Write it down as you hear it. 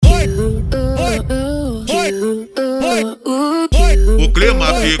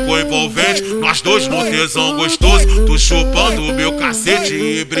ficou envolvente, nós dois no tesão gostoso. Tu chupando meu cacete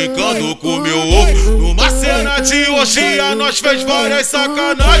e brincando com meu ovo. Numa cena de orgia nós fez várias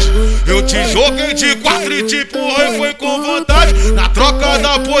sacanagens. Eu te joguei de quatro e te empurrei, foi com vontade. Na troca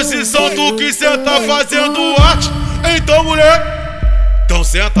da posição tu que cê tá fazendo arte. Então mulher, então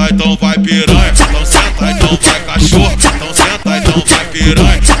senta, então vai piranha. Então senta, então vai cachorro. Então senta, então vai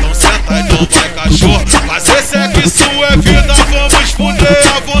piranha. Então senta, então vai cachorro. Fazer sexo é vida, vamos fuder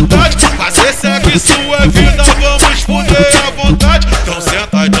à vontade. Fazer sexo é vida, vamos fuder à vontade. Então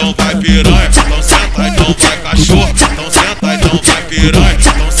senta, então vai piranha. Então senta, então vai cachorro. Então senta, então vai piranha.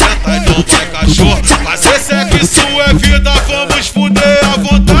 Então senta, então vai cachorro. Fazer sexo é vida, vamos fuder à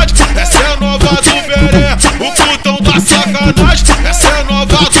vontade. Essa é a nova do Beré, o putão da sacanagem. Essa é a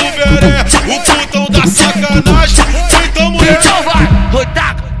nova do Beré, o putão da sacanagem. Então mulher, então vai, oi,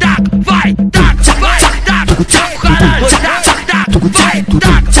 taca, taca, vai, taca, vai, taca, taca o caralho. Oi, taca, taca, vai,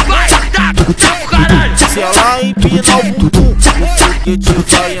 taca, vai, taca, taca o caralho. Se ela empinar o bumbum, o foguete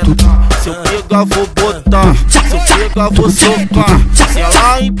vai entrar. Se eu pegar vou botar, se eu pegar vou socar. Se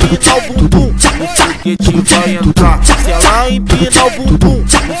ela empinar o bumbum, o foguete vai entrar. Se ela empinar o bumbum,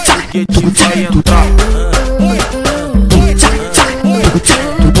 o foguete vai entrar.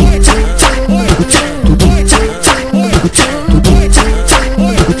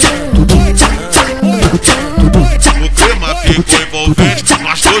 ficou envolvente,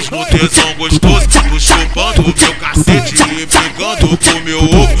 nós dois no tesão gostoso. Tu chupando meu cacete e brincando com meu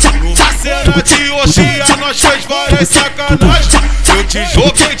ovo. Numa cena de orgia nós fez várias sacanagens. Eu te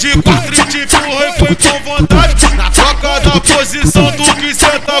joguei de quatro e te empurrei, foi com vontade. Na troca da posição tu que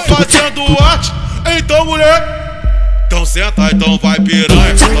cê tá fazendo arte. Então mulher, então senta, então vai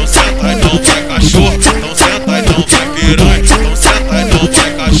piranha. Então senta, então vai cachorro. Então senta, então vai piranha. Então senta, então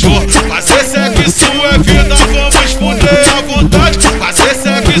vai cachorro. Fazer sexo é vida, vamos fuder à vontade. Fazer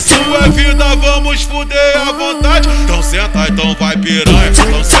sexo é vida, vamos fuder à vontade. Então senta, então vai piranha.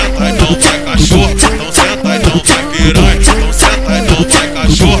 Então senta, então vai cachorro. Então senta, então vai piranha. Então senta, então vai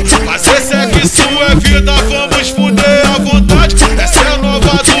cachorro. Fazer sexo é vida, vamos fuder à vontade. Essa é a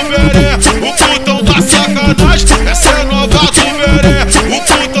nova do Beré, o putão da sacanagem. Essa é a nova do Beré, o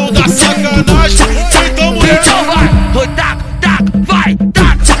putão da sacanagem. Então mulher, então vai, oi, taca, taca, vai,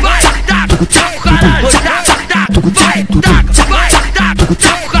 taca, vai, taca, taca o caralho. Oi, taca, taca, vai, taca, vai, taca,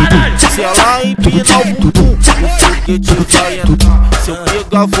 taca o caralho. Se ela empinar o bumbum, o foguete vai entrar. Se eu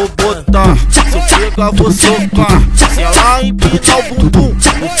pegar vou botar, se eu pegar vou socar. Se ela empinar o bumbum,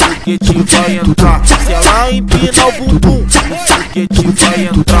 o foguete vai entrar. Se ela empinar o bumbum, o foguete vai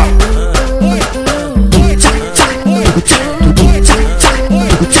entrar.